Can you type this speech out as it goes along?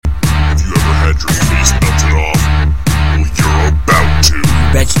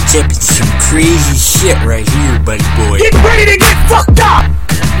Tipping some crazy shit right here, buddy boy. Get ready to get fucked up!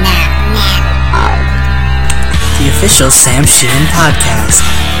 The official Sam Sheehan podcast.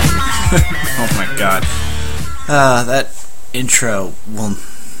 Oh my god. That intro will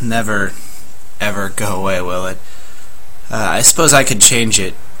never, ever go away, will it? I suppose I could change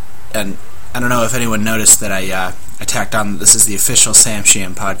it, and I don't know if anyone noticed that I tacked on this is the official Sam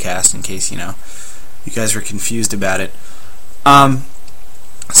Sheehan podcast, in case, you guys were confused about it.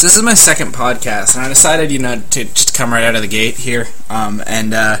 So this is my second podcast, and I decided, to just come right out of the gate here,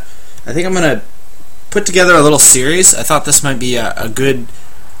 and I think I'm going to put together a little series. I thought this might be a good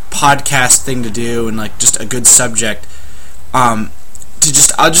podcast thing to do, and just a good subject. I'll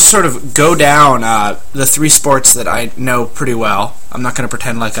just sort of go down the three sports that I know pretty well. I'm not going to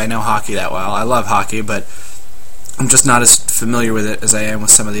pretend like I know hockey that well. I love hockey, but I'm just not as familiar with it as I am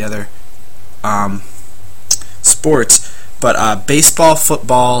with some of the other sports. But baseball,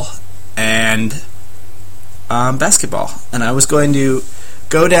 football, and basketball. And I was going to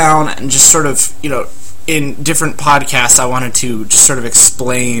go down and just sort of, in different podcasts, I wanted to just sort of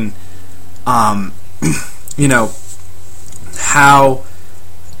explain, how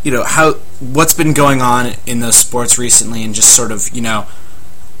what's been going on in those sports recently, and just sort of,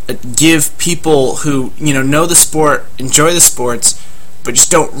 give people who, know the sport, enjoy the sports, but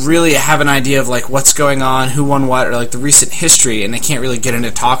just don't really have an idea of what's going on, who won what, or the recent history, and they can't really get into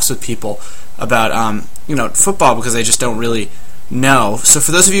talks with people about football because they just don't really know. So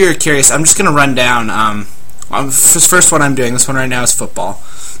for those of you who are curious, I'm just going to run down. This first one I'm doing, this one right now, is football.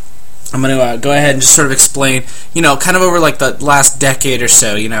 I'm going to go ahead and just sort of explain, kind of over the last decade or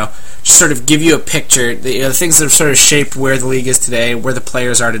so, just sort of give you a picture, the things that have sort of shaped where the league is today, where the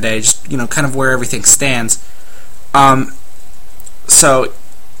players are today, just kind of where everything stands. So,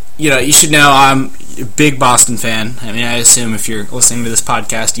 you should know I'm a big Boston fan. I mean, I assume if you're listening to this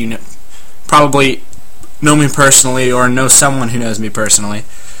podcast, you probably know me personally or know someone who knows me personally.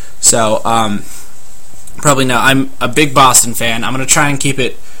 So, probably know I'm a big Boston fan. I'm going to try and keep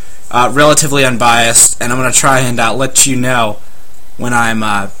it relatively unbiased, and I'm going to try and let you know when I'm,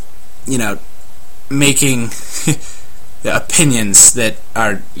 making the opinions that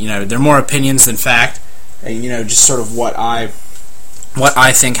are, they're more opinions than fact, and, just sort of what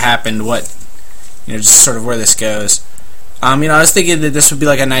I think happened, just sort of where this goes. I was thinking that this would be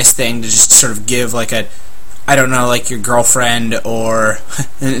a nice thing to just sort of give your girlfriend, or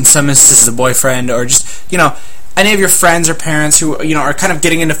in some instances a boyfriend, or just, any of your friends or parents who, are kind of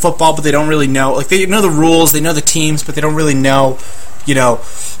getting into football, but they don't really know, they know the rules, they know the teams, but they don't really know,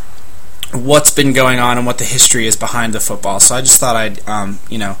 what's been going on and what the history is behind the football. So I just thought I'd,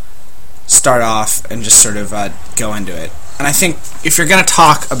 start off and just sort of go into it. And I think if you're going to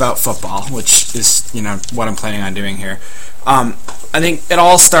talk about football, which is, what I'm planning on doing here, I think it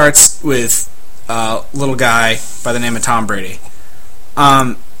all starts with a little guy by the name of Tom Brady.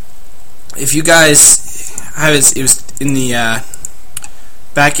 If you guys have it was in the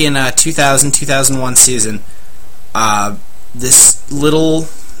back in 2000-2001 season,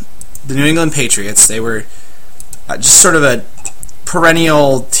 the New England Patriots, they were just sort of a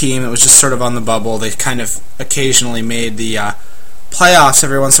perennial team that was just sort of on the bubble. They kind of occasionally made the playoffs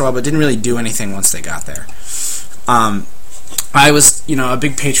every once in a while, but didn't really do anything once they got there. I was, a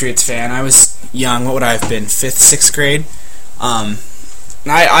big Patriots fan. I was young. What would I have been? 5th, 6th grade? I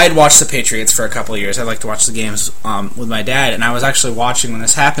had watched the Patriots for a couple of years. I'd like to watch the games with my dad, and I was actually watching when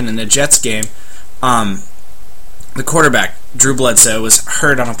this happened in the Jets game. The quarterback, Drew Bledsoe, was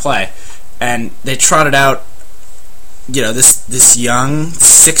hurt on a play, and they trotted out this young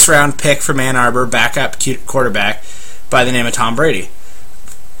 6th-round pick from Ann Arbor, backup quarterback by the name of Tom Brady.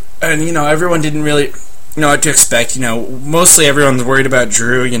 And, everyone didn't really know what to expect. Mostly everyone's worried about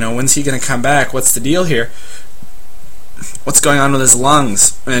Drew. When's he going to come back? What's the deal here? What's going on with his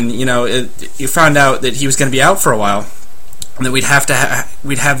lungs? And, you found out that he was going to be out for a while, and that we'd have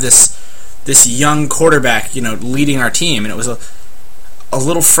this young quarterback, leading our team. And it was a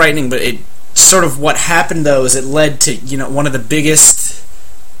little frightening, but it sort of what happened, though, is it led to, one of the biggest...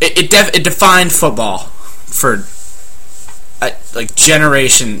 It defined football for,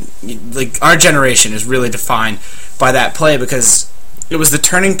 generation... our generation is really defined by that play, because it was the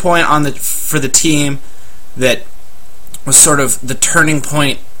turning point for the team that was sort of the turning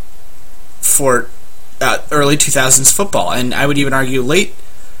point for early 2000s football, and I would even argue late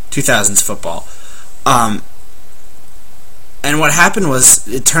 2000s football. And what happened was,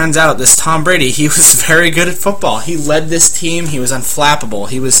 it turns out, this Tom Brady, he was very good at football. He led this team. He was unflappable.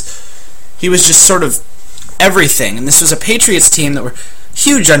 He was just sort of everything. And this was a Patriots team that were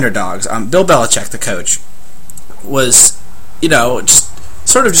huge underdogs. Bill Belichick, the coach, was, just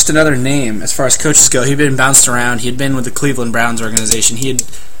sort of just another name as far as coaches go. He'd been bounced around. He had been with the Cleveland Browns organization. He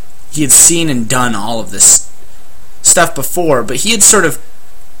had seen and done all of this stuff before, but he had sort of,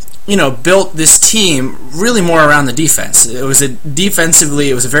 built this team really more around the defense. It was defensively,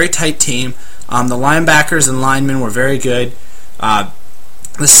 it was a very tight team. The linebackers and linemen were very good.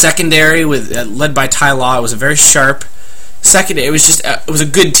 The secondary, led by Ty Law, it was a very sharp secondary. It was just it was a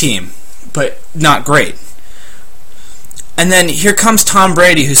good team, but not great. And then here comes Tom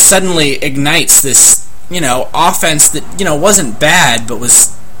Brady, who suddenly ignites this, offense that, wasn't bad, but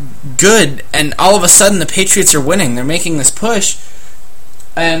was good. And all of a sudden, the Patriots are winning. They're making this push,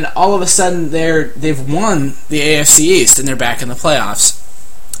 and all of a sudden, they've won the AFC East, and they're back in the playoffs,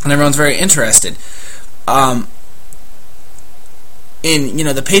 and everyone's very interested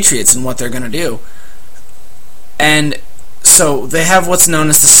in the Patriots and what they're going to do. And so they have what's known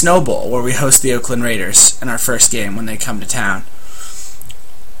as the Snow Bowl, where we host the Oakland Raiders in our first game when they come to town.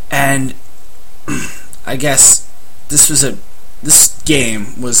 And I guess this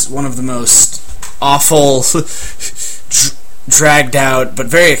game was one of the most awful, dragged out, but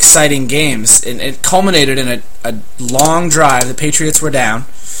very exciting games. And it culminated in a long drive. The Patriots were down.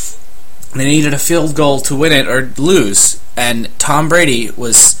 They needed a field goal to win it or lose. And Tom Brady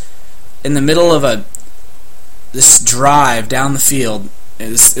was in the middle of this drive down the field. It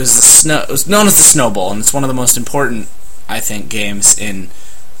was known as the Snow Bowl, and it's one of the most important, I think, games in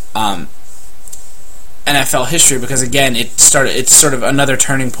NFL history, because again, it's sort of another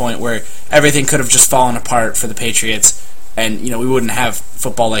turning point where everything could have just fallen apart for the Patriots, and we wouldn't have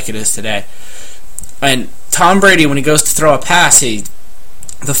football like it is today. And Tom Brady, when he goes to throw a pass,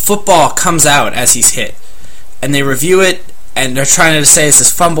 the football comes out as he's hit, and they review it, and they're trying to say, is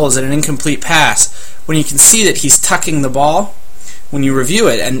this fumble, is it an incomplete pass? When you can see that he's tucking the ball, when you review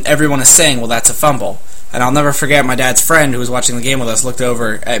it, and everyone is saying, well, that's a fumble. And I'll never forget my dad's friend who was watching the game with us looked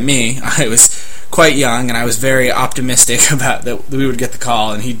over at me. I was quite young, and I was very optimistic about that we would get the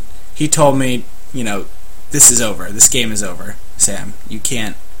call, and he told me, this is over. This game is over, Sam. You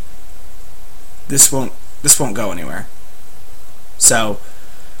can't. This won't go anywhere. So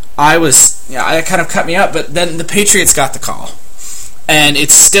it kind of cut me up, but then the Patriots got the call. And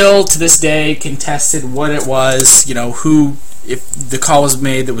it's still, to this day, contested what it was, if the call was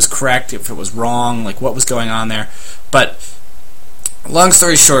made that was correct, if it was wrong, like what was going on there. But long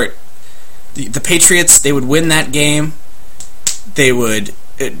story short, the Patriots, they would win that game.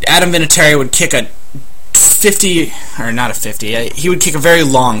 Adam Vinatieri would kick a 50, or not a 50, he would kick a very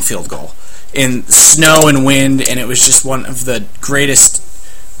long field goal in snow and wind, and it was just one of the greatest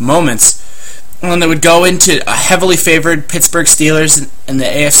moments. And then they would go into a heavily favored Pittsburgh Steelers in the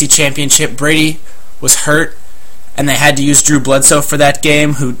AFC Championship. Brady was hurt, and they had to use Drew Bledsoe for that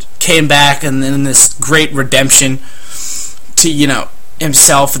game, who came back and then this great redemption to,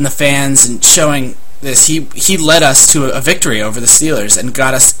 himself and the fans, and showing this. He led us to a victory over the Steelers and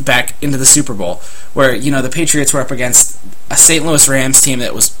got us back into the Super Bowl, where, the Patriots were up against a St. Louis Rams team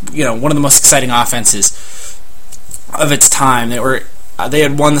that was, one of the most exciting offenses of its time. They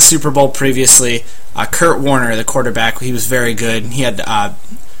had won the Super Bowl previously. Kurt Warner, the quarterback, he was very good. He had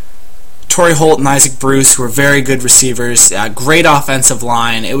Torrey Holt and Isaac Bruce, who were very good receivers. Great offensive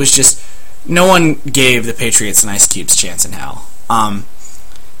line. It was just, no one gave the Patriots an Ice Cube's chance in hell.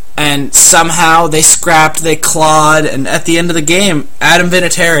 And somehow they scrapped, they clawed, and at the end of the game, Adam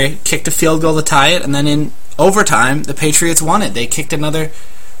Vinatieri kicked a field goal to tie it, and then in overtime, the Patriots won it. They kicked another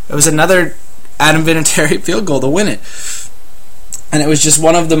Adam Vinatieri field goal to win it. And it was just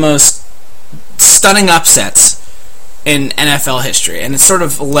one of the most stunning upsets in NFL history. And it sort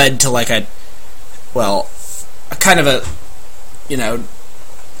of led to it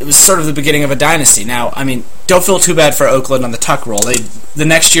was sort of the beginning of a dynasty. Now, don't feel too bad for Oakland on the tuck roll. The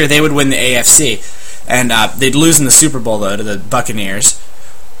next year they would win the AFC. And they'd lose in the Super Bowl, though, to the Buccaneers.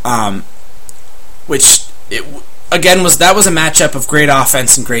 That was a matchup of great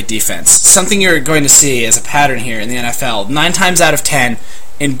offense and great defense. Something you're going to see as a pattern here in the NFL. 9 times out of 10,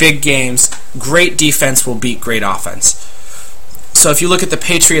 in big games, great defense will beat great offense. So if you look at the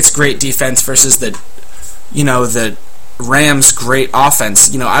Patriots' great defense versus the Rams' great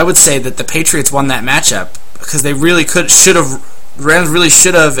offense, I would say that the Patriots won that matchup because they really Rams really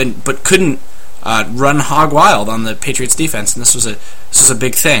should have, but couldn't run hog wild on the Patriots' defense, and this was a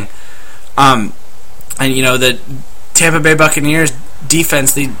big thing. And the Tampa Bay Buccaneers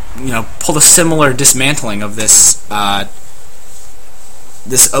defense, they pulled a similar dismantling of this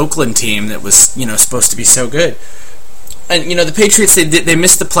Oakland team that was supposed to be so good. And, the Patriots, they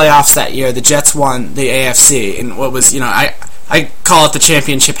missed the playoffs that year. The Jets won the AFC. And what was, I call it the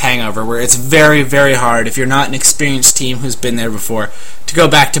championship hangover, where it's very, very hard, if you're not an experienced team who's been there before, to go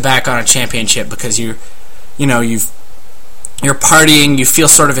back-to-back on a championship because you're partying, you feel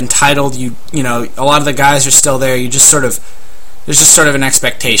sort of entitled, a lot of the guys are still there, there's just sort of an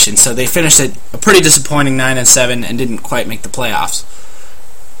expectation. So they finished a pretty disappointing 9-7 and didn't quite make the playoffs.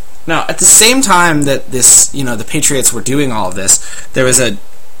 Now, at the same time that the Patriots were doing all of this, there was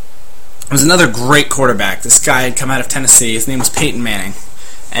another great quarterback. This guy had come out of Tennessee. His name was Peyton Manning,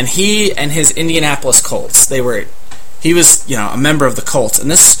 and he and his Indianapolis Colts. He was a member of the Colts, and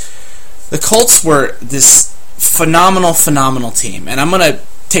the Colts were this phenomenal team. And I'm gonna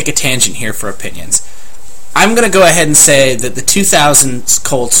take a tangent here for opinions. I'm gonna go ahead and say that the 2000s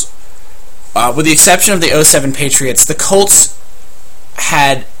Colts, with the exception of the 2007 Patriots, the Colts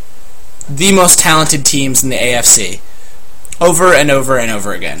had the most talented teams in the AFC over and over and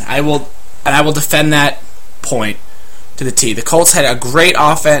over again. I will defend that point to the T. The Colts had a great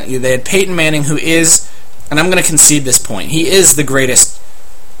offense. They had Peyton Manning, who is, and I'm going to concede this point, he is the greatest,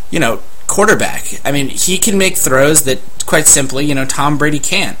 quarterback. I mean, he can make throws that, quite simply, Tom Brady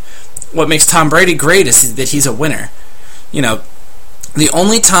can't. What makes Tom Brady great is that he's a winner. The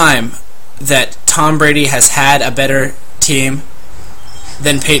only time that Tom Brady has had a better team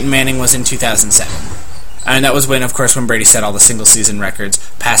than Peyton Manning was in 2007. And that was when Brady set all the single-season records,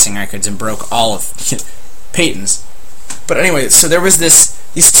 passing records, and broke all of Peyton's. But anyway, so there was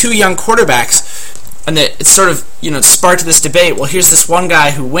these two young quarterbacks, and it sort of, sparked this debate. Well, here's this one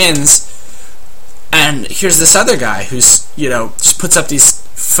guy who wins, and here's this other guy who's, just puts up these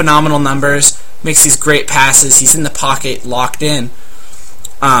phenomenal numbers, makes these great passes, he's in the pocket, locked in,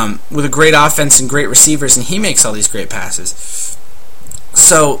 with a great offense and great receivers, and he makes all these great passes.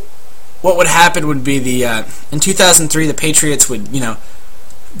 So what would happen would be in 2003 the Patriots would,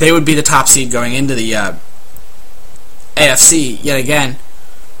 they would be the top seed going into the AFC yet again,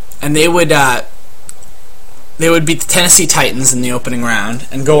 and they would beat the Tennessee Titans in the opening round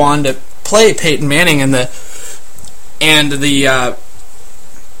and go on to play Peyton Manning and the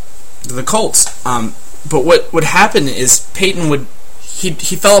Colts. But what would happen is Peyton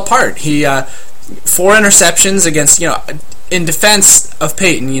he fell apart. He 4 interceptions against, in defense of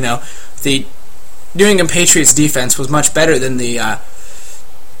Peyton, the New England Patriots defense was much better than the,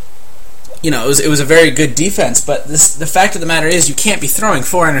 it was a very good defense, but the fact of the matter is you can't be throwing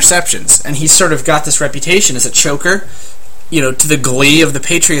 4 interceptions, and he sort of got this reputation as a choker, to the glee of the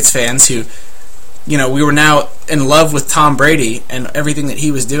Patriots fans who, we were now in love with Tom Brady and everything that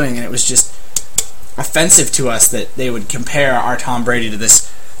he was doing, and it was just offensive to us that they would compare our Tom Brady to this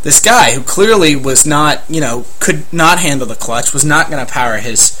guy who clearly was not, could not handle the clutch, was not going to power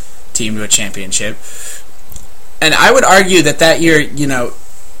his team to a championship. And I would argue that year,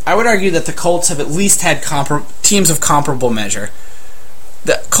 I would argue that the Colts have at least had teams of comparable measure.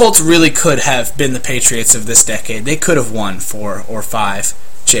 The Colts really could have been the Patriots of this decade. They could have won 4 or 5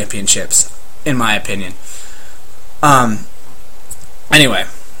 championships, in my opinion. Anyway,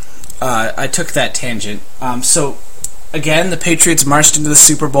 I took that tangent. So, again, the Patriots marched into the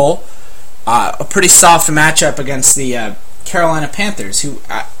Super Bowl. A pretty soft matchup against the Carolina Panthers, who,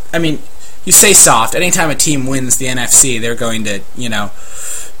 you say soft. Anytime a team wins the NFC, they're going to,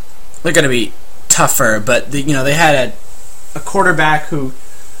 they're going to be tougher. But, they had a quarterback who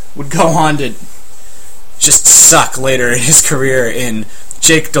would go on to just suck later in his career in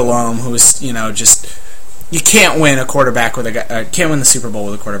Jake Delhomme, who was, just, you can't win a quarterback with can't win the Super Bowl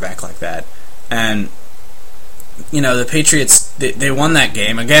with a quarterback like that. And the Patriots, they won that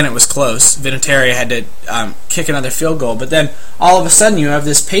game. Again, it was close. Vinatieri had to kick another field goal. But then, all of a sudden, you have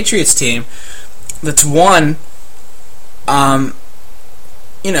this Patriots team that's won, 2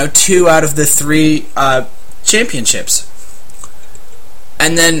 out of the 3 championships.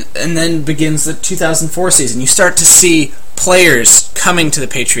 And then begins the 2004 season. You start to see players coming to the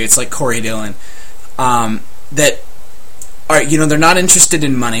Patriots, like Corey Dillon, that are, they're not interested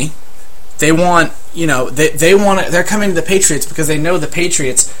in money. They want, they're coming to the Patriots because they know the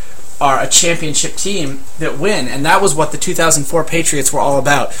Patriots are a championship team that win, and that was what the 2004 Patriots were all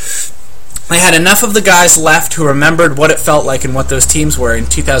about. They had enough of the guys left who remembered what it felt like and what those teams were in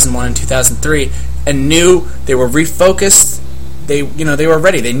 2001 and 2003, and knew they were refocused. They were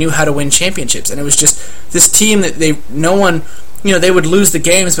ready. They knew how to win championships, and it was just this team that they would lose the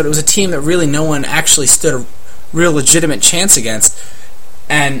games, but it was a team that really no one actually stood a real legitimate chance against.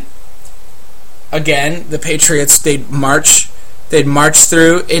 And again, the Patriots, they'd march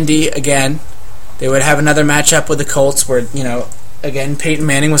through Indy again. They would have another matchup with the Colts where, again, Peyton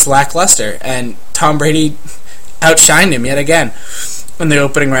Manning was lackluster, and Tom Brady outshined him yet again in the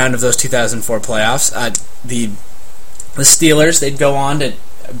opening round of those 2004 playoffs. The Steelers, they'd go on to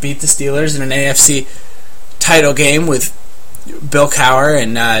beat the Steelers in an AFC title game with Bill Cowher,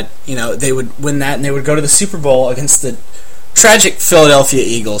 and they would win that, and they would go to the Super Bowl against the tragic Philadelphia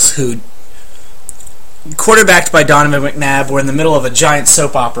Eagles, who, quarterbacked by Donovan McNabb, were in the middle of a giant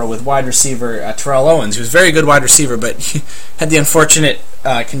soap opera with wide receiver Terrell Owens, who was a very good wide receiver, but he had the unfortunate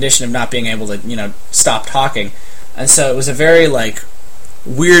condition of not being able to, stop talking. And so it was a very,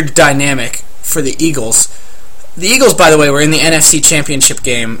 weird dynamic for the Eagles. The Eagles, by the way, were in the NFC Championship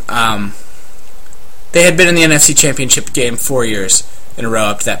game. They had been in the NFC Championship game 4 years in a row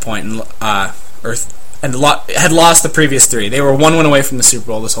up to that point, and had lost the previous 3. They were 1 win away from the Super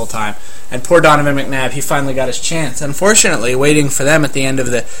Bowl this whole time. And poor Donovan McNabb, he finally got his chance. Unfortunately, waiting for them at the end of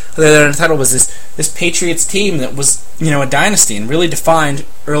the title was this Patriots team that was, a dynasty and really defined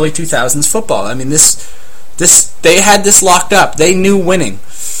early 2000s football. I mean, they had this locked up. They knew winning.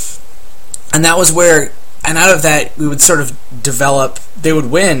 And that was where, and out of that, we would sort of develop, they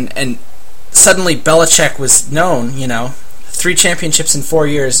would win, and suddenly Belichick was known, 3 championships in 4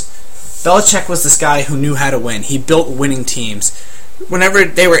 years. Belichick was this guy who knew how to win. He built winning teams. Whenever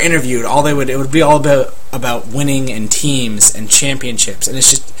they were interviewed, it would be all about winning and teams and championships. And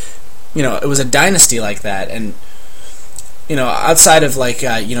it's just, it was a dynasty like that. And, outside of some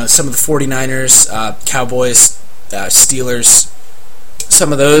of the 49ers, Cowboys, Steelers,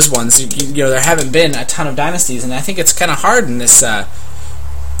 some of those ones, there haven't been a ton of dynasties. And I think it's kind of hard in this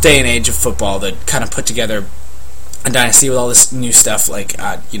day and age of football to kind of put together a dynasty with all this new stuff like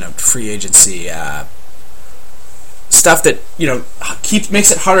free agency stuff that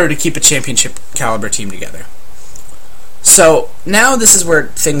makes it harder to keep a championship caliber team together. So now this is where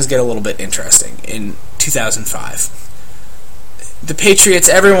things get a little bit interesting. In 2005, the Patriots,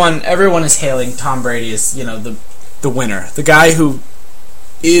 everyone is hailing Tom Brady as the winner, the guy who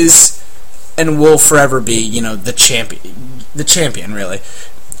is and will forever be the champion really.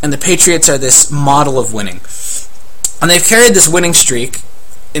 And the Patriots are this model of winning. And they've carried this winning streak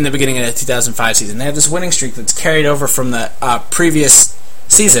in the beginning of the 2005 season. They have this winning streak that's carried over from the previous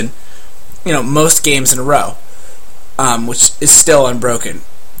season, most games in a row, which is still unbroken.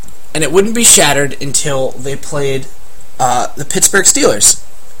 And it wouldn't be shattered until they played the Pittsburgh Steelers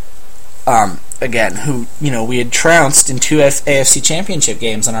again, who, we had trounced in 2 AFC Championship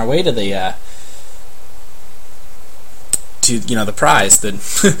games on our way to the the prize,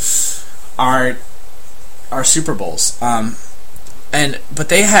 our Super Bowls. But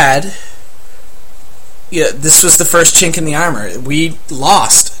they had, this was the first chink in the armor. We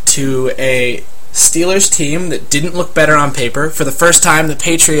lost to a Steelers team that didn't look better on paper. For the first time, the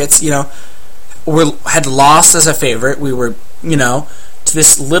Patriots, had lost as a favorite. We were, to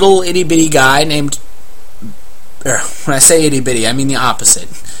this little itty-bitty guy named, when I say itty-bitty, I mean the opposite.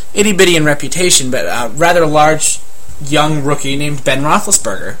 Itty-bitty in reputation, but a rather large young rookie named Ben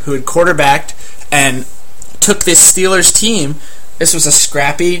Roethlisberger, who had quarterbacked and took this Steelers team. This was a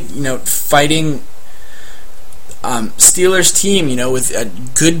scrappy, fighting Steelers team, with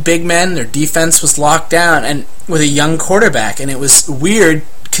good big men. Their defense was locked down, and with a young quarterback. And it was weird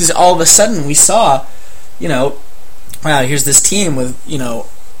because all of a sudden we saw, wow, here's this team with,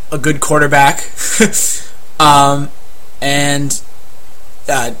 a good quarterback and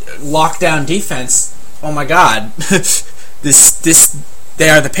lockdown defense. Oh my God, they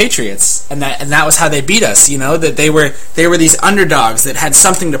are the Patriots, and that was how they beat us. That they were these underdogs that had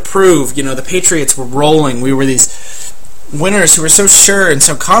something to prove. The Patriots were rolling. We were these winners who were so sure and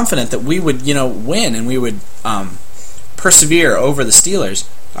so confident that we would win, and we would persevere over the Steelers.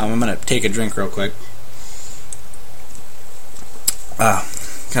 I'm gonna take a drink real quick.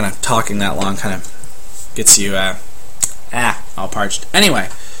 Kind of talking that long kind of gets you all parched. Anyway,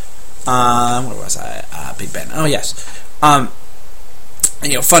 where was I? Big Ben. Oh yes.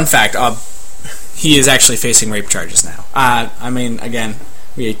 Fun fact, he is actually facing rape charges now. Again,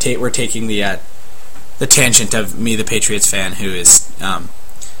 we're taking the tangent of me, the Patriots fan, who is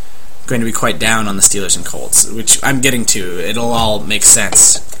going to be quite down on the Steelers and Colts, which I'm getting to. It'll all make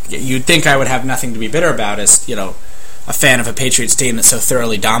sense. You'd think I would have nothing to be bitter about as, a fan of a Patriots team that so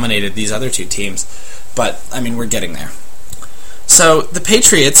thoroughly dominated these other two teams, but, we're getting there. So, the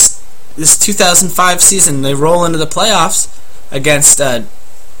Patriots, this 2005 season, they roll into the playoffs against a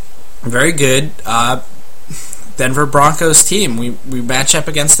very good Denver Broncos team. We match up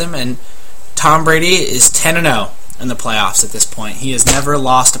against them, and Tom Brady is 10-0 in the playoffs at this point. He has never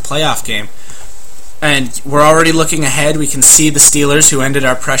lost a playoff game. And we're already looking ahead. We can see the Steelers, who ended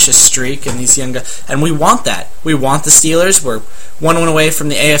our precious streak, and these young guys. And we want that. We want the Steelers. We're one win away from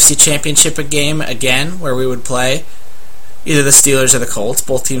the AFC Championship game again, where we would play either the Steelers or the Colts.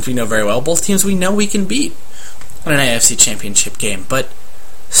 Both teams we know very well. Both teams we know we can beat in an AFC Championship game. But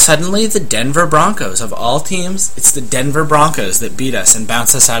suddenly the Denver Broncos, of all teams, it's the Denver Broncos that beat us and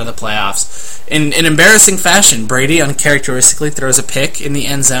bounce us out of the playoffs. In embarrassing fashion, Brady uncharacteristically throws a pick in the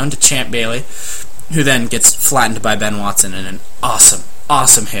end zone to Champ Bailey, who then gets flattened by Ben Watson in an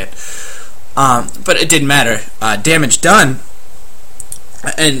awesome hit. But it didn't matter. Damage done.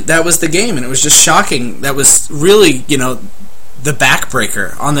 And that was the game, and it was just shocking. That was really, the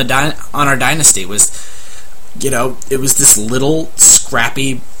backbreaker on our dynasty was, it was this little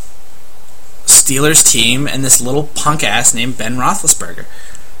scrappy Steelers team and this little punk ass named Ben Roethlisberger.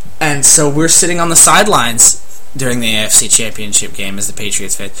 And so we're sitting on the sidelines during the AFC Championship game as the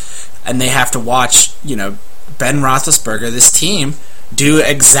Patriots fan, and they have to watch, Ben Roethlisberger, this team, do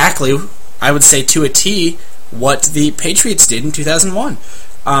exactly, I would say to a T, what the Patriots did in 2001.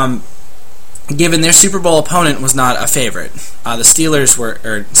 Given their Super Bowl opponent was not a favorite. The Steelers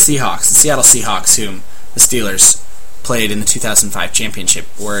the Seattle Seahawks, whom the Steelers played in the 2005 championship,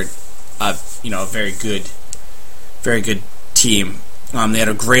 were a very good team. They had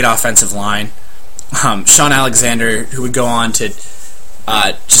a great offensive line. Sean Alexander, who would go on to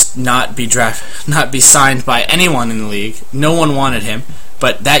just not be signed by anyone in the league. No one wanted him,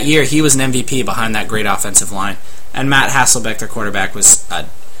 but that year he was an MVP behind that great offensive line. And Matt Hasselbeck, their quarterback, was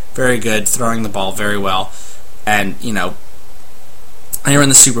very good, throwing the ball very well. And they were in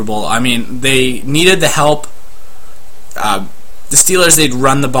the Super Bowl. I mean, they needed the help. The Steelers, they'd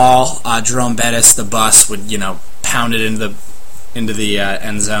run the ball. Jerome Bettis, the bus, would pound it into the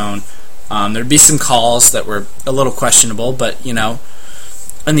end zone. There'd be some calls that were a little questionable, but in the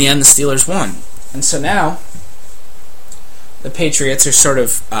end, the Steelers won. And so now, the Patriots are sort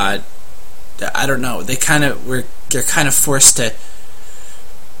of, I don't know, they're kind of forced to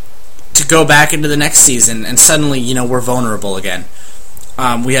go back into the next season, and suddenly, we're vulnerable again.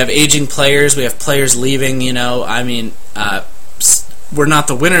 We have aging players, we have players leaving, we're not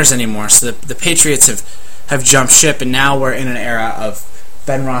the winners anymore, so the Patriots have jumped ship, and now we're in an era of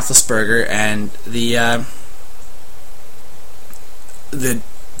Ben Roethlisberger and the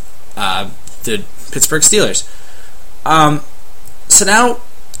Pittsburgh Steelers. So now,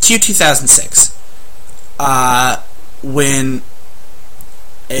 Q2006, when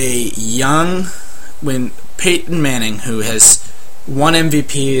Peyton Manning, who has won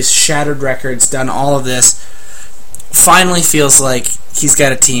MVPs, shattered records, done all of this, finally feels like he's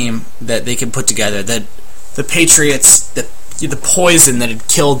got a team that they can put together, that the Patriots, the poison that had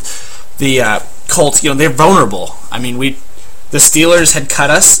killed the Colts, they're vulnerable. I mean, the Steelers had cut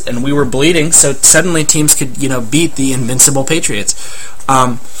us, and we were bleeding, so suddenly teams could, beat the invincible Patriots.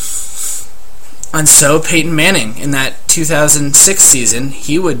 And so Peyton Manning, in that 2006 season,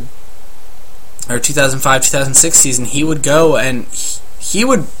 2005-2006 season, he would go and he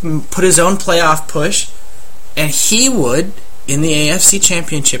would put his own playoff push, and he would, in the AFC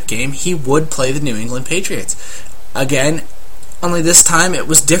Championship game, he would play the New England Patriots. Again, only this time it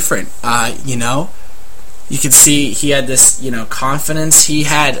was different. You could see he had this, confidence. He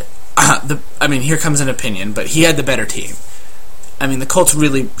had here comes an opinion, but he had the better team. I mean, the Colts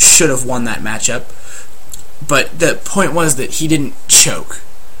really should have won that matchup, but the point was that he didn't choke.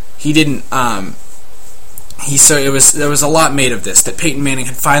 He didn't. There was a lot made of this, that Peyton Manning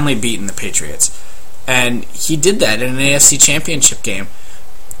had finally beaten the Patriots, and he did that in an AFC Championship game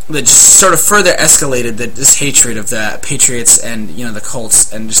that just sort of further escalated this hatred of the Patriots and the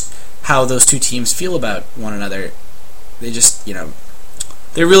Colts, and just how those two teams feel about one another. They just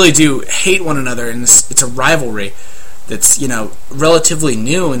they really do hate one another, and it's a rivalry that's relatively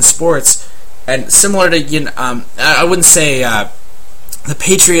new in sports, and similar to I wouldn't say the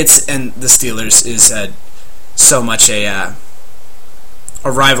Patriots and the Steelers is so much a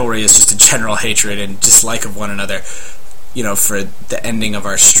rivalry as just a general hatred and dislike of one another, for the ending of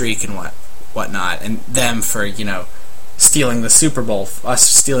our streak and whatnot, and them for stealing the Super Bowl, us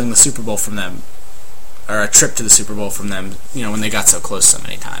stealing the Super Bowl from them, or a trip to the Super Bowl from them, when they got so close so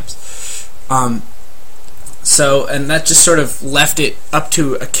many times. And that just sort of left it up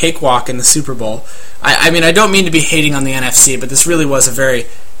to a cakewalk in the Super Bowl. I mean, I don't mean to be hating on the NFC, but this really was a very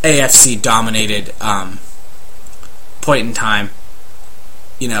AFC-dominated point in time.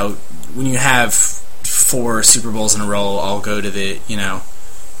 When you have 4 Super Bowls in a row all go to the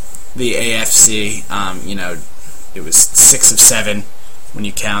AFC, it was 6 of 7 when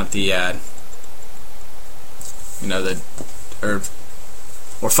you count the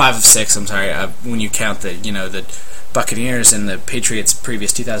or 5 of 6. I'm sorry, when you count the Buccaneers and the Patriots'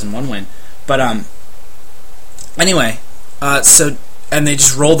 previous 2001 win. But anyway, and they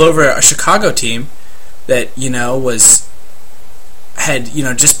just rolled over a Chicago team that had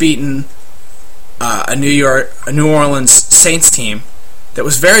just beaten a New Orleans Saints team that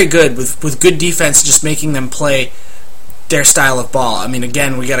was very good with good defense, just making them play their style of ball. I mean,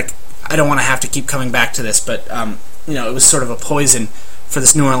 again, I don't want to have to keep coming back to this, but it was sort of a poison for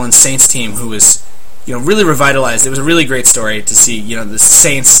this New Orleans Saints team, who was really revitalized. It was a really great story to see the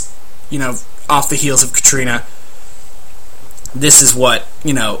Saints off the heels of Katrina. This is what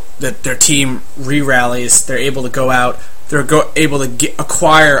that their team re-rallies. They're able to go out. They're able to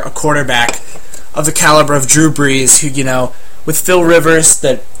acquire a quarterback of the caliber of Drew Brees, who with Phil Rivers,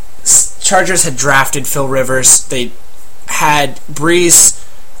 the Chargers had drafted Phil Rivers. They had Brees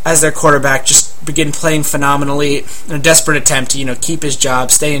as their quarterback, just begin playing phenomenally in a desperate attempt to keep his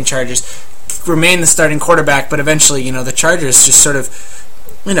job, stay in Chargers, remain the starting quarterback. But eventually, the Chargers just sort of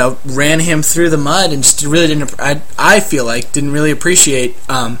ran him through the mud and just really didn't. I feel like didn't really appreciate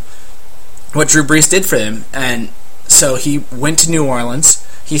what Drew Brees did for him, and so he went to New Orleans.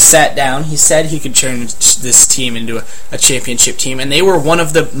 He sat down. He said he could turn this team into a championship team, and they were one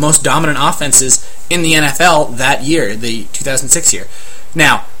of the most dominant offenses in the NFL that year, the 2006 year.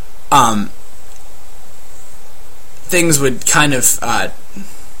 Now, things would kind of, I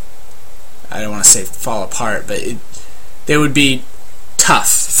don't want to say fall apart, but they would be tough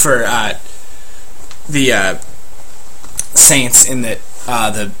for the Saints in that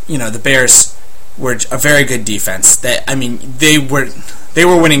the Bears were a very good defense. They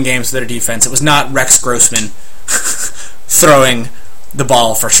were winning games with their defense. It was not Rex Grossman throwing the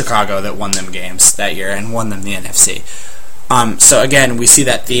ball for Chicago that won them games that year and won them the NFC. So again, we see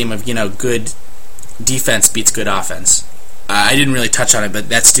that theme of good defense beats good offense. I didn't really touch on it, but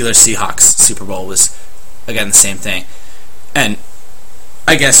that Steelers-Seahawks Super Bowl was again the same thing. And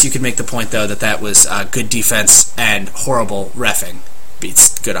I guess you could make the point though that was good defense and horrible reffing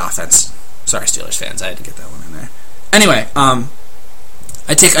beats good offense. Sorry, Steelers fans, I had to get that one in there. Anyway, I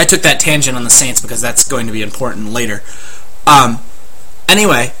took that tangent on the Saints because that's going to be important later.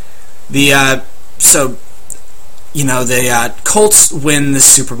 Anyway, the Colts win the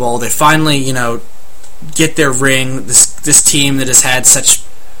Super Bowl. They finally, get their ring. This team that has had such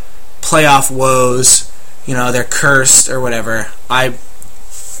playoff woes, they're cursed or whatever.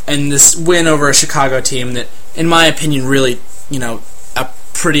 And this win over a Chicago team that, in my opinion, really,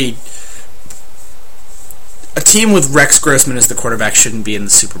 a team with Rex Grossman as the quarterback shouldn't be in the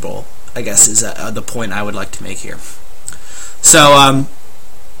Super Bowl, I guess, is the point I would like to make here. So,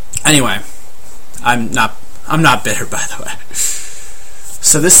 anyway, I'm not bitter, by the way.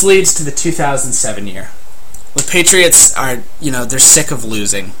 So this leads to the 2007 year. The Patriots are, they're sick of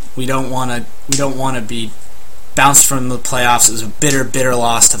losing. We don't want to be bounced from the playoffs. It was a bitter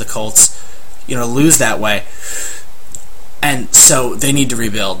loss to the Colts. Lose that way. And so they need to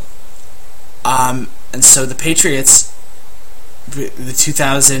rebuild. And so the Patriots, in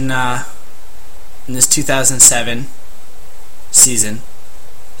this 2007 season,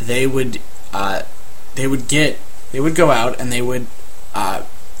 they would go out and they would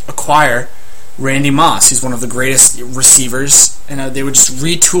acquire Randy Moss, who's one of the greatest receivers. They would just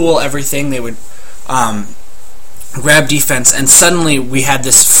retool everything. They would grab defense, and suddenly we had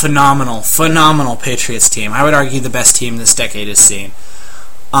this phenomenal Patriots team. I would argue the best team this decade has seen.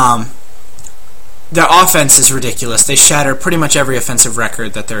 Their offense is ridiculous. They shatter pretty much every offensive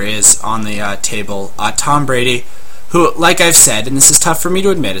record that there is on the table. Tom Brady, who, like I've said, and this is tough for me to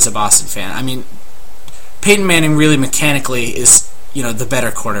admit as a Boston fan, Peyton Manning really mechanically is, the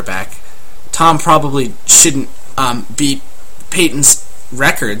better quarterback. Tom probably shouldn't beat Peyton's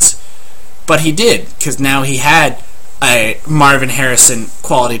records, but he did, because now he had a Marvin Harrison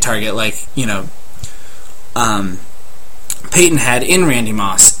quality target like, Peyton had in Randy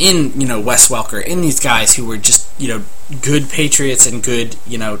Moss, in, Wes Welker, in these guys who were just, good Patriots and good,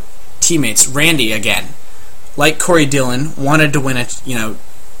 teammates. Randy, again, like Corey Dillon, wanted to win it, he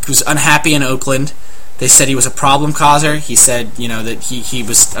was unhappy in Oakland. They said he was a problem causer. He said, that he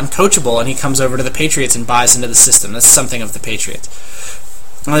was uncoachable, and he comes over to the Patriots and buys into the system. That's something of the Patriots.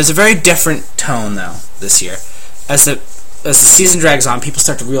 Now, there's a very different tone, though, this year. As the season drags on, people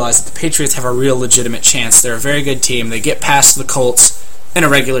start to realize that the Patriots have a real legitimate chance. They're a very good team. They get past the Colts in a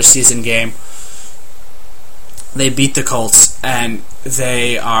regular season game. They beat the Colts, and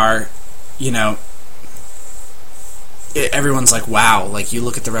they are, everyone's like, wow. Like, you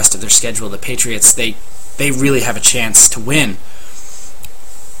look at the rest of their schedule, the Patriots, they really have a chance to win.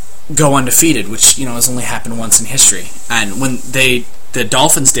 Go undefeated, which, has only happened once in history. And when they the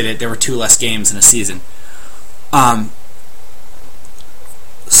Dolphins did it, there were 2 less games in a season.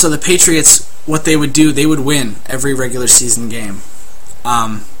 So the Patriots, what they would do, they would win every regular season game.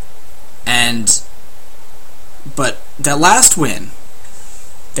 But that last win,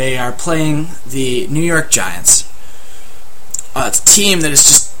 they are playing the New York Giants. It's a team that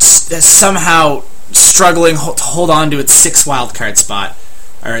is that's somehow struggling to hold on to its 6th wild card spot,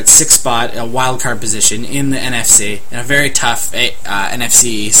 or its 6th spot, a wild card position in the NFC, in a very tough NFC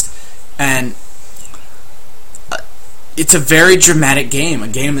East. And it's a very dramatic game, a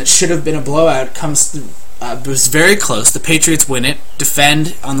game that should have been a blowout. It was very close. The Patriots win it,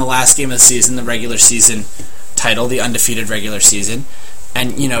 defend on the last game of the season, the regular season title, the undefeated regular season,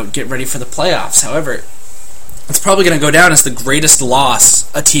 and get ready for the playoffs. However, it's probably going to go down as the greatest loss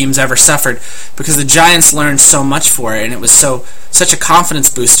a team's ever suffered, because the Giants learned so much for it, and it was such a confidence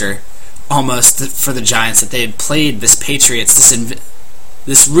booster almost for the Giants that they had played this Patriots,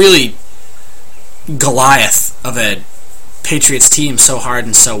 this really Goliath of a Patriots team so hard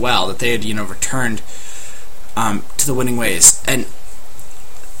and so well that they had returned to the winning ways. And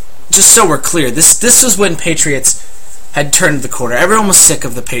just so we're clear, this was when Patriots had turned the corner. Everyone was sick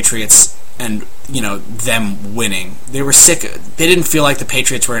of the Patriots and them winning. They were sick. They didn't feel like the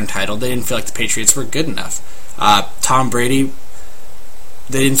Patriots were entitled. They didn't feel like the Patriots were good enough. Tom Brady.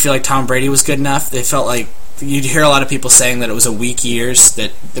 They didn't feel like Tom Brady was good enough. They felt like you'd hear a lot of people saying that it was a weak years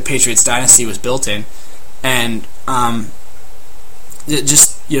that the Patriots dynasty was built in, and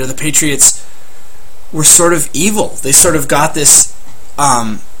the Patriots were sort of evil. They sort of got this.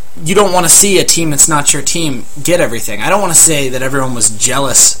 You don't want to see a team that's not your team get everything. I don't want to say that everyone was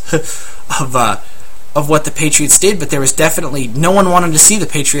jealous of what the Patriots did, but there was definitely no one wanted to see the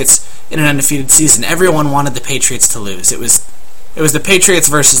Patriots in an undefeated season. Everyone wanted the Patriots to lose. It was the Patriots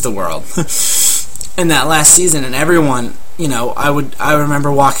versus the world in that last season, and everyone, I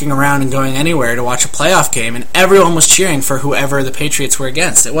remember walking around and going anywhere to watch a playoff game, and everyone was cheering for whoever the Patriots were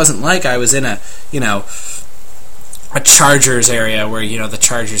against. It wasn't like I was in a Chargers area where the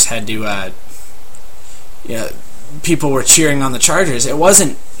Chargers had to people were cheering on the Chargers. It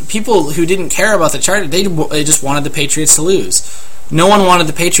wasn't people who didn't care about the Chargers. They just wanted the Patriots to lose. No one wanted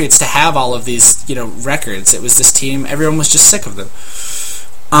the Patriots to have all of these records. It was this team. Everyone was just sick of them.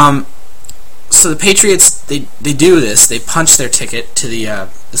 So the Patriots they do this. They punch their ticket to the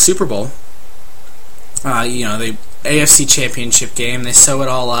Super Bowl. The AFC Championship game. They sew it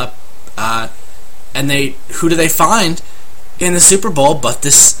all up. And who do they find in the Super Bowl but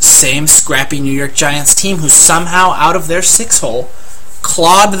this same scrappy New York Giants team who somehow out of their 6-hole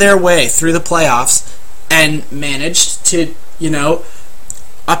clawed their way through the playoffs and managed to,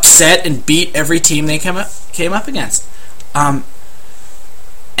 upset and beat every team they came up against. And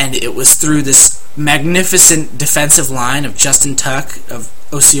it was through this magnificent defensive line of Justin Tuck, of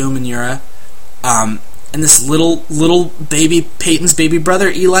Osio Manura, and this little baby, Peyton's baby brother,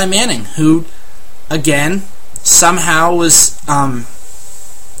 Eli Manning, who again somehow was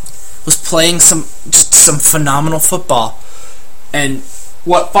playing some phenomenal football. And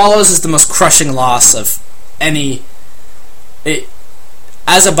what follows is the most crushing loss of any.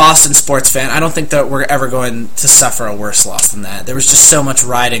 As a Boston sports fan, I don't think that we're ever going to suffer a worse loss than that. There was just so much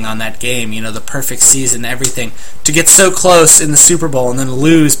riding on that game, the perfect season, everything. To get so close in the Super Bowl and then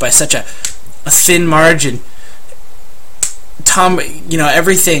lose by such a thin margin.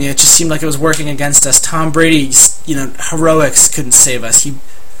 Everything, it just seemed like it was working against us. Tom Brady's, heroics couldn't save us.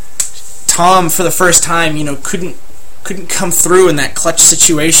 Tom, for the first time, couldn't come through in that clutch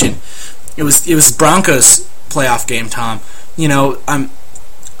situation. It was Broncos playoff game, Tom.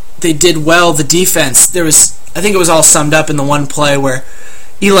 They did well. The defense, I think it was all summed up in the one play where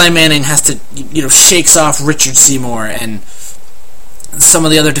Eli Manning has to, shakes off Richard Seymour and some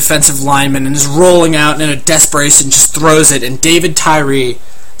of the other defensive linemen and is rolling out and in a desperation just throws it, and David Tyree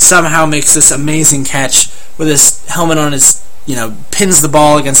somehow makes this amazing catch with his helmet on his, pins the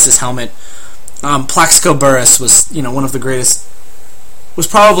ball against his helmet. Plaxico Burress was, one of the greatest, was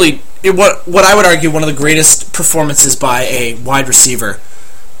probably what I would argue one of the greatest performances by a wide receiver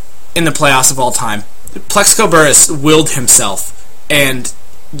in the playoffs of all time. Plaxico Burress willed himself and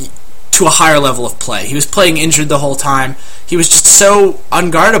to a higher level of play. He was playing injured the whole time. He was just so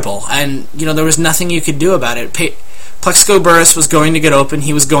unguardable, and there was nothing you could do about it. Plaxico Burress was going to get open.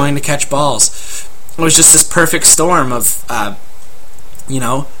 He was going to catch balls. It was just this perfect storm of,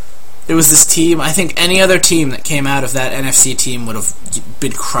 it was this team. I think any other team that came out of that NFC team would have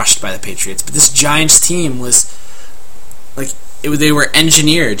been crushed by the Patriots. But this Giants team was they were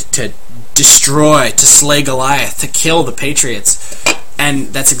engineered to destroy, to slay Goliath, to kill the Patriots, and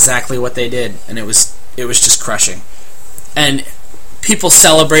that's exactly what they did. And it was just crushing. And people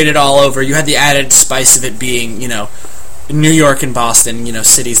celebrated all over. You had the added spice of it being, New York and Boston,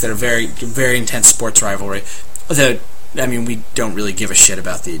 cities that are very, very intense sports rivalry. We don't really give a shit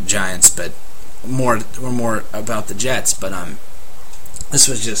about the Giants, but we're more about the Jets. But this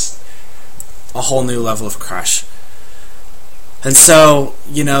was just a whole new level of crush. And so,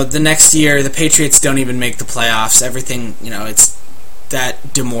 the next year, the Patriots don't even make the playoffs. Everything, it's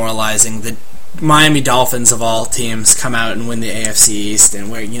that demoralizing. The Miami Dolphins, of all teams, come out and win the AFC East,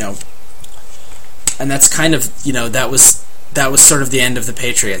 and and that's kind of, that was sort of the end of the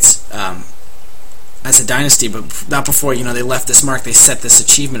Patriots as a dynasty, but not before, they left this mark. They set this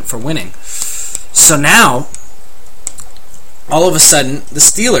achievement for winning. So now, all of a sudden, the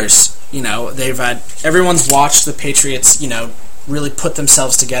Steelers, everyone's watched the Patriots, really put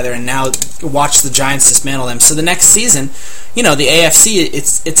themselves together, and now watch the Giants dismantle them. So the next season, the AFC,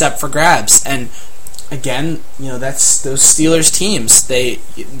 it's up for grabs. And again, that's those Steelers teams. They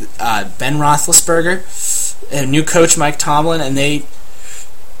Ben Roethlisberger, a new coach Mike Tomlin, and they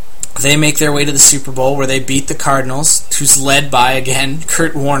make their way to the Super Bowl, where they beat the Cardinals, who's led by, again,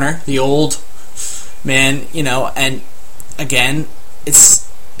 Kurt Warner, the old man. And again, it's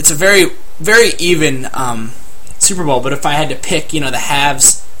a very, very even Super Bowl. But if I had to pick, the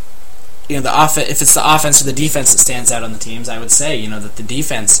halves, if it's the offense or the defense that stands out on the teams, I would say, that the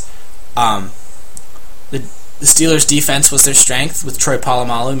defense, the Steelers' defense was their strength, with Troy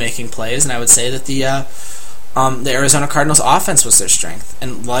Polamalu making plays, and I would say that the Arizona Cardinals' offense was their strength.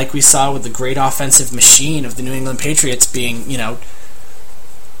 And like we saw with the great offensive machine of the New England Patriots being,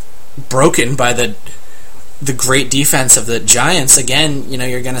 broken by the great defense of the Giants, again,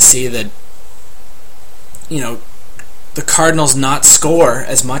 you're going to see that, the Cardinals not score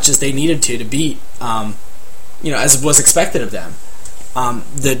as much as they needed to beat, as was expected of them.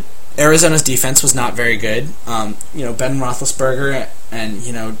 The Arizona's defense was not very good. Ben Roethlisberger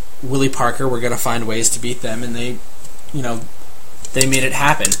and, Willie Parker were going to find ways to beat them, and they made it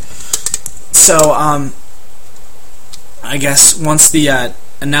happen. So, I guess once the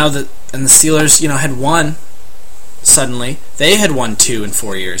Steelers, had won, suddenly, they had won 2 in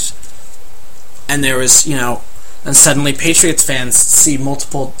 4 years. And there was, and suddenly Patriots fans see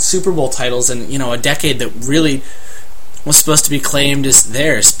multiple Super Bowl titles in, a decade that really was supposed to be claimed as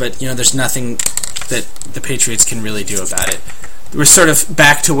theirs, but, there's nothing that the Patriots can really do about it. We're sort of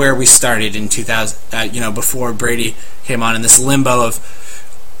back to where we started in 2000, before Brady came on, in this limbo of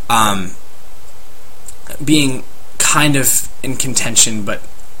being kind of in contention, but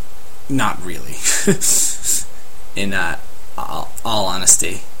not really, in all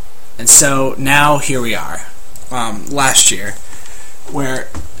honesty. And so now here we are, last year, where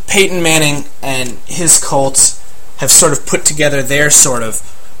Peyton Manning and his Colts have sort of put together their sort of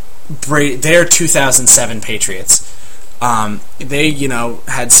their 2007 Patriots. They,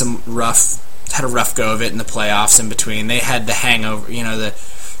 had a rough go of it in the playoffs in between. They had the hangover,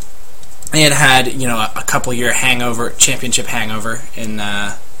 they had a couple year championship hangover, and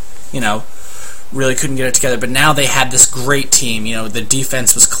really couldn't get it together. But now they had this great team. The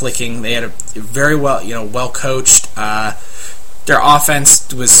defense was clicking. They had a very well coached. Their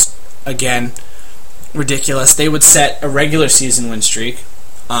offense was, again, ridiculous. They would set a regular season win streak,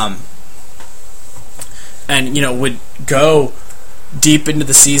 and would go deep into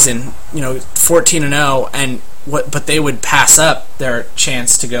the season, 14-0, but they would pass up their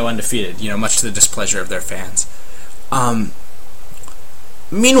chance to go undefeated, much to the displeasure of their fans.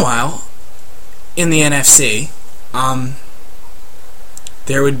 Meanwhile, in the NFC,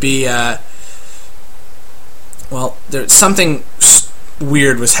 there would be something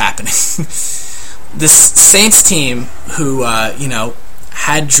weird was happening. This Saints team, who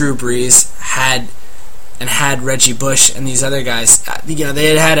had Drew Brees, had Reggie Bush and these other guys,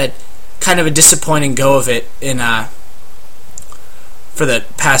 they had a kind of a disappointing go of it in for the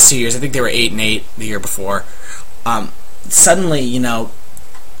past 2 years. I think they were 8-8 the year before. Suddenly,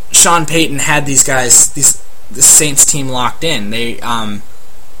 Sean Payton had these guys, the Saints team locked in. And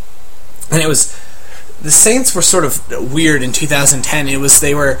it was, the Saints were sort of weird in 2010.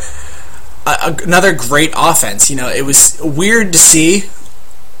 They were another great offense. It was weird to see,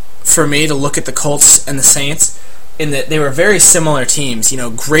 for me, to look at the Colts and the Saints, in that they were very similar teams.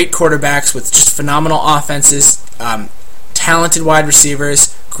 Great quarterbacks with just phenomenal offenses, talented wide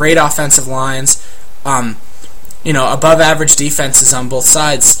receivers, great offensive lines, above average defenses on both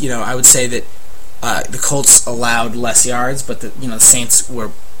sides. I would say that the Colts allowed less yards, but the Saints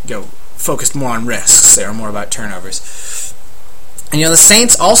were focused more on risks. They were more about turnovers. And the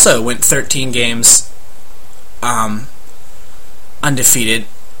Saints also went 13 games undefeated,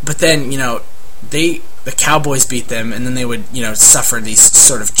 but then they the Cowboys beat them, and then they would, suffer these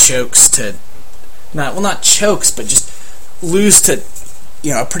sort of chokes to, not chokes, but just lose to,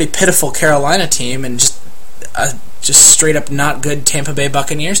 a pretty pitiful Carolina team, and just straight up not good Tampa Bay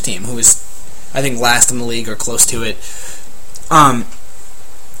Buccaneers team, who was, I think, last in the league or close to it. And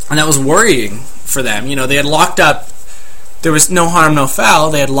that was worrying for them. They had locked up. There was no harm, no foul.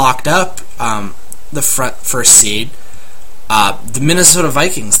 They had locked up the first seed. The Minnesota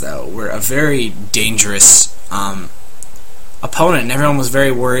Vikings, though, were a very dangerous opponent, and everyone was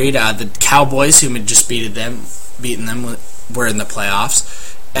very worried. The Cowboys, who had just beaten them, were in the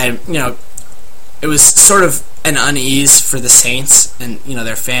playoffs, and it was sort of an unease for the Saints and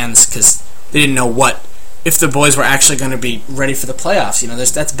their fans, because they didn't know if the boys were actually going to be ready for the playoffs.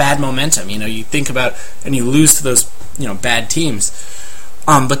 That's bad momentum. You think about, and you lose to those bad teams,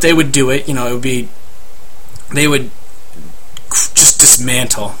 but they would do it. They would just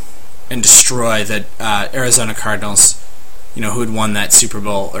dismantle and destroy the Arizona Cardinals, who had won that Super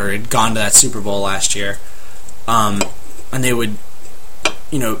Bowl, or had gone to that Super Bowl last year. And they would,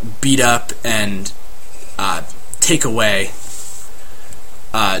 beat up and take away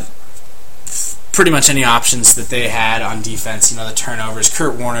pretty much any options that they had on defense. The turnovers.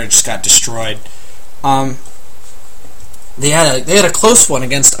 Kurt Warner just got destroyed. They had a close one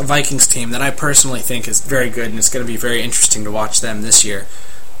against a Vikings team that I personally think is very good, and it's going to be very interesting to watch them this year.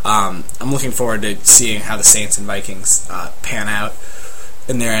 I'm looking forward to seeing how the Saints and Vikings pan out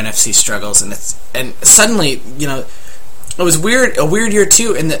in their NFC struggles, and suddenly, it was a weird year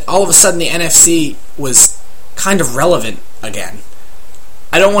too, in that all of a sudden the NFC was kind of relevant again.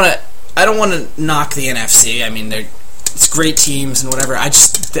 I don't want to knock the NFC. I mean, it's great teams and whatever.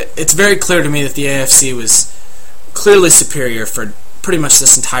 It's very clear to me that the AFC was clearly superior for pretty much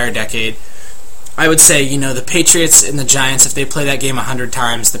this entire decade. I would say, the Patriots and the Giants, if they play that game 100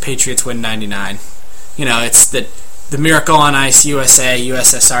 times, the Patriots win 99. It's the Miracle on Ice USA,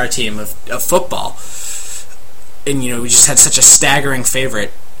 USSR team of football. And, we just had such a staggering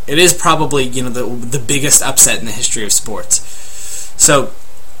favorite. It is probably, the biggest upset in the history of sports. So,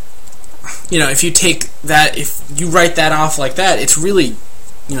 if you take that, if you write that off like that, it's really,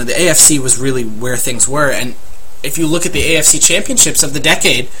 the AFC was really where things were. And if you look at the AFC championships of the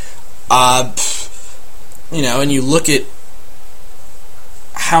decade, and you look at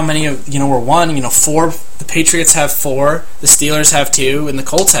how many were won, 4, the Patriots have 4, the Steelers have 2, and the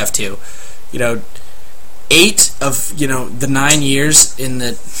Colts have 2. 8 of, the 9 years in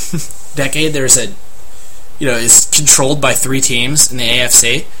the decade, is controlled by 3 teams in the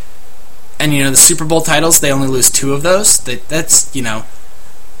AFC. And, the Super Bowl titles, they only lose 2 of those. That's,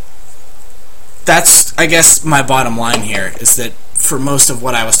 that's, I guess, my bottom line here, is that for most of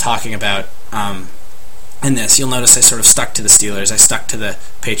what I was talking about in this, you'll notice I sort of stuck to the Steelers, I stuck to the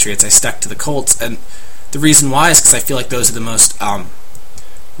Patriots, I stuck to the Colts, and the reason why is because I feel like those are the most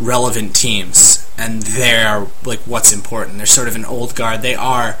relevant teams, and they're what's important. They're sort of an old guard. They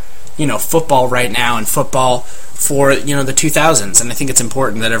are, football right now, and football for the 2000s, and I think it's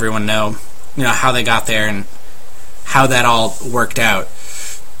important that everyone know, how they got there and how that all worked out.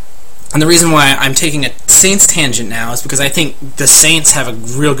 And the reason why I'm taking a Saints tangent now is because I think the Saints have a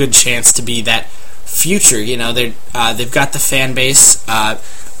real good chance to be that future. They've got the fan base.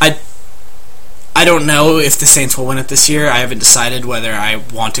 I don't know if the Saints will win it this year. I haven't decided whether I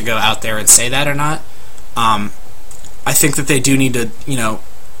want to go out there and say that or not. I think that they do need to,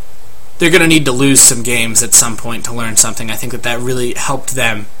 they're going to need to lose some games at some point to learn something. I think that really helped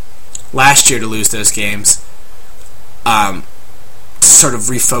them last year to lose those games. Sort of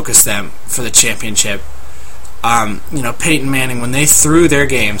refocus them for the championship. Peyton Manning, when they threw their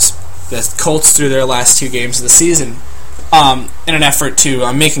games, the Colts threw their last 2 games of the season in an effort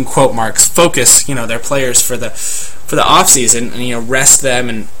to, making quote marks, focus their players for the offseason and rest them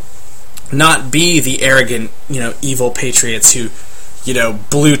and not be the arrogant evil Patriots who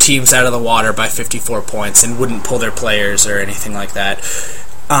blew teams out of the water by 54 points and wouldn't pull their players or anything like that.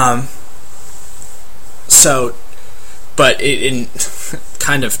 But in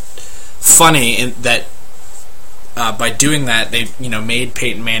kind of funny in that by doing that they made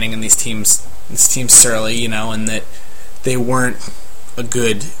Peyton Manning and these teams surly, and that they weren't a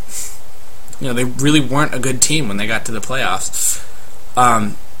good, they really weren't a good team when they got to the playoffs.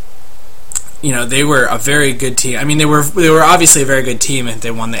 They were a very good team. I mean, they were obviously a very good team and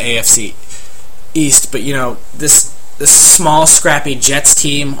they won the AFC East. But this small scrappy Jets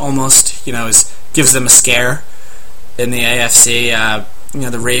team almost gives them a scare in the AFC.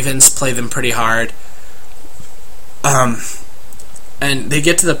 The Ravens play them pretty hard. And they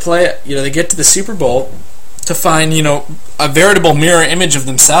get to they get to the Super Bowl to find, a veritable mirror image of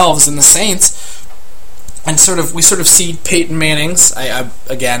themselves, and the Saints And we sort of see Peyton Manning's. I'm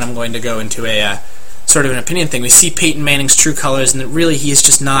going to go into a sort of an opinion thing. We see Peyton Manning's true colors, and that really he is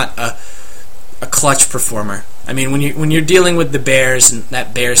just not a clutch performer. I mean, when you're dealing with the Bears and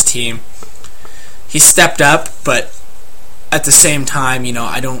that Bears team, he stepped up, but at the same time,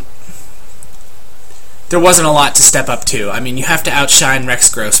 there wasn't a lot to step up to. I mean, you have to outshine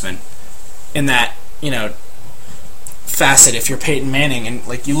Rex Grossman in that, facet if you're Peyton Manning. And,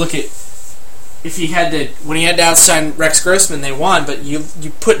 you look at, when he had to outshine Rex Grossman, they won, but you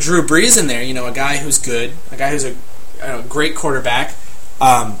put Drew Brees in there, a guy who's good, a guy who's a great quarterback,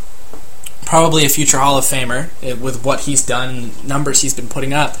 probably a future Hall of Famer with what he's done, numbers he's been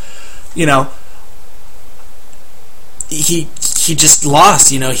putting up, he just lost.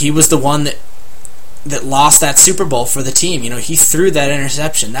 He was the one that lost that Super Bowl for the team. He threw that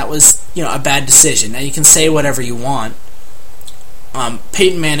interception. That was, a bad decision. Now, you can say whatever you want.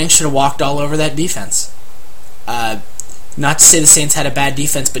 Peyton Manning should have walked all over that defense. Not to say the Saints had a bad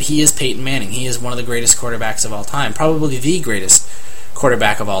defense, but he is Peyton Manning. He is one of the greatest quarterbacks of all time, probably the greatest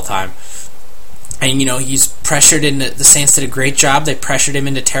quarterback of all time. And, he's pressured into, the Saints did a great job. They pressured him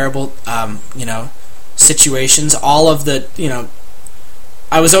into terrible, situations. All of the,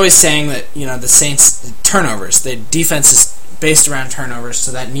 I was always saying that, the Saints, turnovers, the defense is based around turnovers,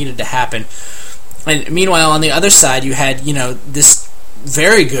 so that needed to happen. And meanwhile, on the other side, you had, this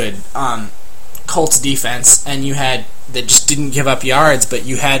very good Colts defense, and you had, that just didn't give up yards, but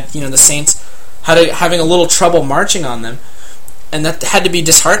you had, the Saints having a little trouble marching on them. And that had to be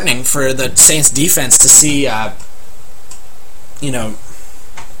disheartening for the Saints defense to see,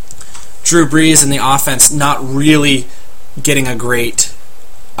 Drew Brees and the offense not really getting a great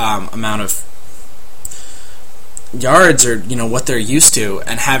amount of yards or, what they're used to,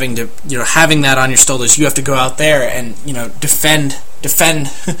 and having to, having that on your shoulders. You have to go out there and, defend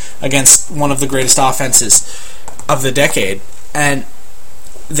against one of the greatest offenses of the decade. And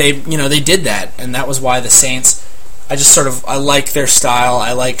they did that, and that was why the Saints, I like their style.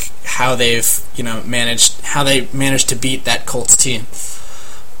 I like how they've, managed to beat that Colts team.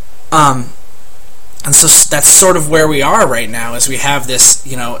 And so that's sort of where we are right now, as we have this,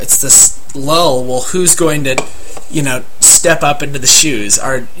 it's this lull. Well, who's going to, step up into the shoes?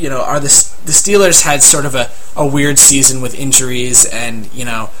 Are the Steelers had sort of a weird season with injuries and,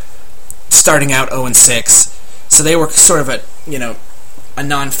 starting out 0-6. So they were sort of a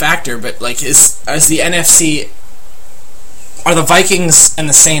non-factor, but is the NFC, are the Vikings and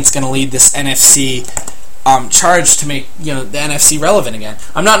the Saints going to lead this NFC charge to make the NFC relevant again?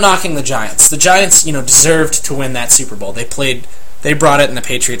 I'm not knocking the Giants. The Giants deserved to win that Super Bowl. They brought it, and the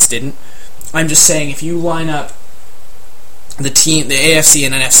Patriots didn't. I'm just saying, if you line up the AFC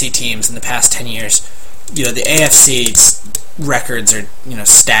and NFC teams in the past 10 years, the AFC's records are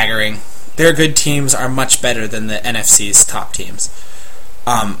staggering. Their good teams are much better than the NFC's top teams,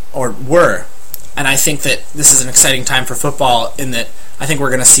 or were. And I think that this is an exciting time for football, in that I think we're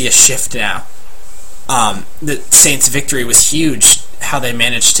going to see a shift now. The Saints' victory was huge, how they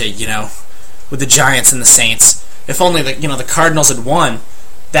managed to, with the Giants and the Saints. If only the Cardinals had won,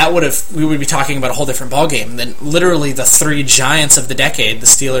 we would be talking about a whole different ballgame. Then literally the three giants of the decade, the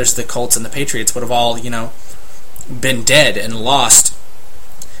Steelers, the Colts, and the Patriots, would have all, been dead and lost.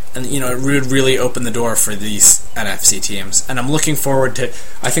 And, it would really open the door for these NFC teams. And I'm looking forward to,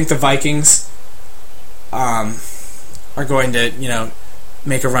 I think the Vikings are going to,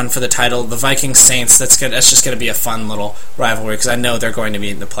 make a run for the title. The Vikings-Saints, that's just going to be a fun little rivalry, because I know they're going to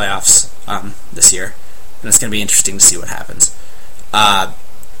be in the playoffs this year, and it's going to be interesting to see what happens.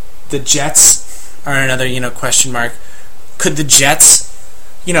 The Jets are another, question mark. Could the Jets,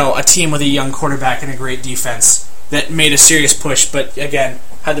 a team with a young quarterback and a great defense that made a serious push, but again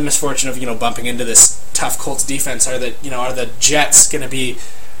had the misfortune of bumping into this tough Colts defense, are the Jets going to be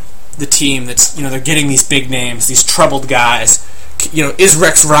the team that's they're getting these big names, these troubled guys? Is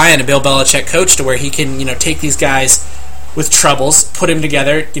Rex Ryan a Bill Belichick coach to where he can, take these guys with troubles, put them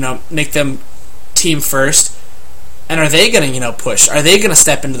together, make them team first? And are they going to, push? Are they going to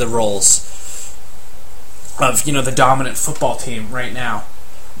step into the roles of, the dominant football team right now?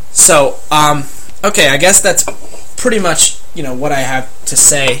 So, okay, I guess that's pretty much, what I have to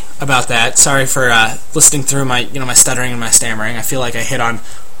say about that. Sorry for listening through my, my stuttering and my stammering. I feel like I hit on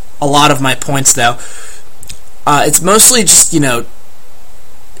a lot of my points, though. It's mostly just, it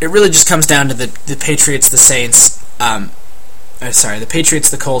really just comes down to the Patriots, the Saints, the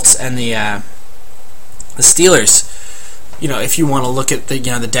Patriots, the Colts, and the Steelers. If you want to look at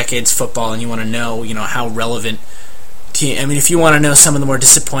the decade's football and you want to know, how relevant team. I mean, if you want to know some of the more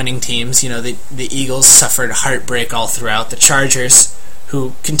disappointing teams, the Eagles suffered heartbreak all throughout. The Chargers,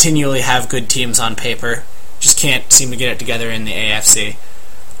 who continually have good teams on paper, just can't seem to get it together in the AFC.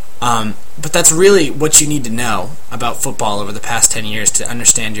 But that's really what you need to know about football over the past 10 years to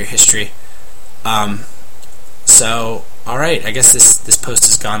understand your history. So, alright, I guess this post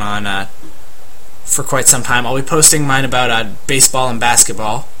has gone on for quite some time. I'll be posting mine about baseball and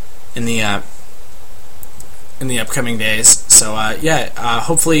basketball in the upcoming days. So,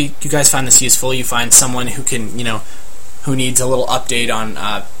 hopefully you guys find this useful. You find someone who can, who needs a little update on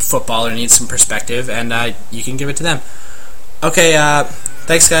football or needs some perspective, and you can give it to them. Okay,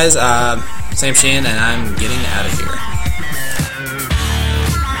 thanks guys. Sam Sheehan, and I'm getting out of here.